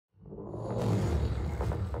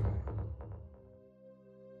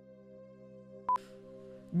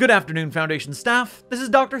Good afternoon, Foundation staff. This is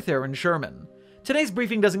Dr. TheeSherm. Today's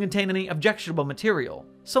briefing doesn't contain any objectionable material,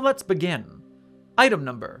 so let's begin. Item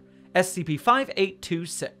number,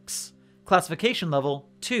 SCP-5826. Classification level,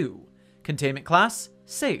 2. Containment class,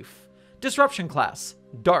 safe. Disruption class,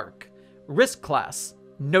 dark. Risk class,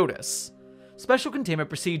 notice. Special containment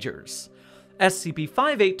procedures.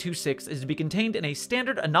 SCP-5826 is to be contained in a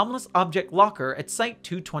standard anomalous object locker at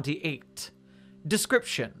Site-228.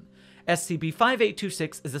 Description: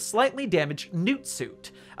 SCP-5826 is a slightly damaged newt suit,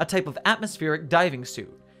 a type of atmospheric diving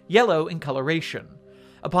suit, yellow in coloration.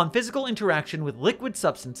 Upon physical interaction with liquid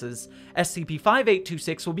substances,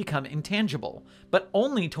 SCP-5826 will become intangible, but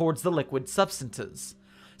only towards the liquid substances.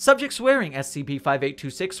 Subjects wearing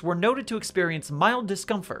SCP-5826 were noted to experience mild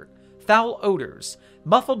discomfort, foul odors,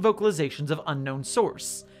 muffled vocalizations of unknown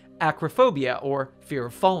source, acrophobia or fear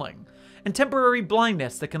of falling, and temporary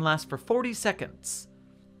blindness that can last for 40 seconds.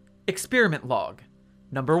 Experiment log.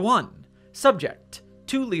 Number 1. Subject: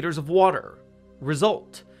 2 liters of water.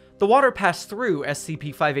 Result: the water passed through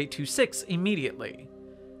SCP-5826 immediately.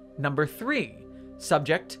 Number 3.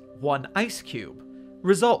 Subject: 1 ice cube.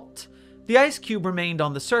 Result: the ice cube remained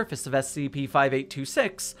on the surface of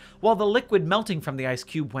SCP-5826 while the liquid melting from the ice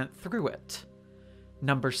cube went through it.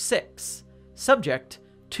 Number 6. Subject: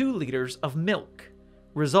 2 liters of milk.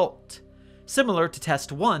 Result: similar to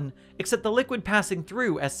Test 1, except the liquid passing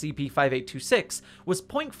through SCP-5826 was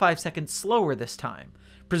 0.5 seconds slower this time,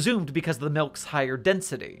 presumed because of the milk's higher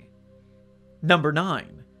density. Number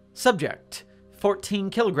 9. Subject: 14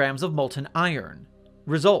 kilograms of molten iron.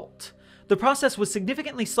 Result: the process was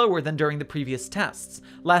significantly slower than during the previous tests,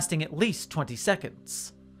 lasting at least 20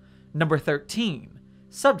 seconds. Number 13.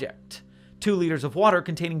 Subject: 2 liters of water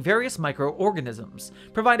containing various microorganisms,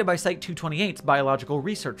 provided by Site-228's biological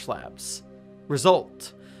research labs.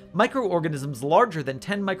 Result: microorganisms larger than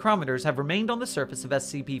 10 micrometers have remained on the surface of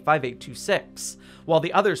SCP-5826, while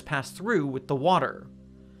the others pass through with the water.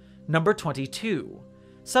 Number 22.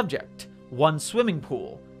 Subject: 1 swimming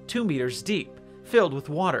pool, 2 meters deep, filled with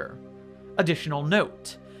water. Additional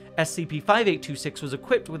note: SCP-5826 was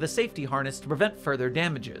equipped with a safety harness to prevent further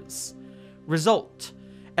damages. Result: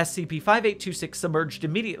 SCP-5826 submerged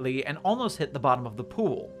immediately and almost hit the bottom of the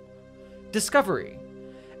pool. Discovery: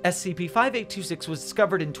 SCP-5826 was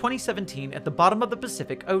discovered in 2017 at the bottom of the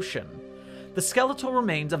Pacific Ocean. The skeletal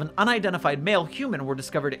remains of an unidentified male human were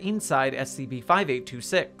discovered inside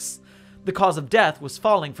SCP-5826. The cause of death was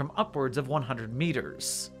falling from upwards of 100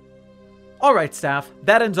 meters. Alright staff,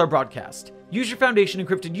 that ends our broadcast. Use your Foundation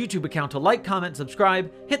encrypted YouTube account to like, comment,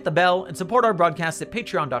 subscribe, hit the bell, and support our broadcast at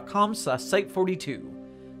patreon.com/site42.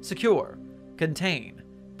 Secure, contain,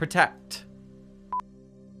 protect.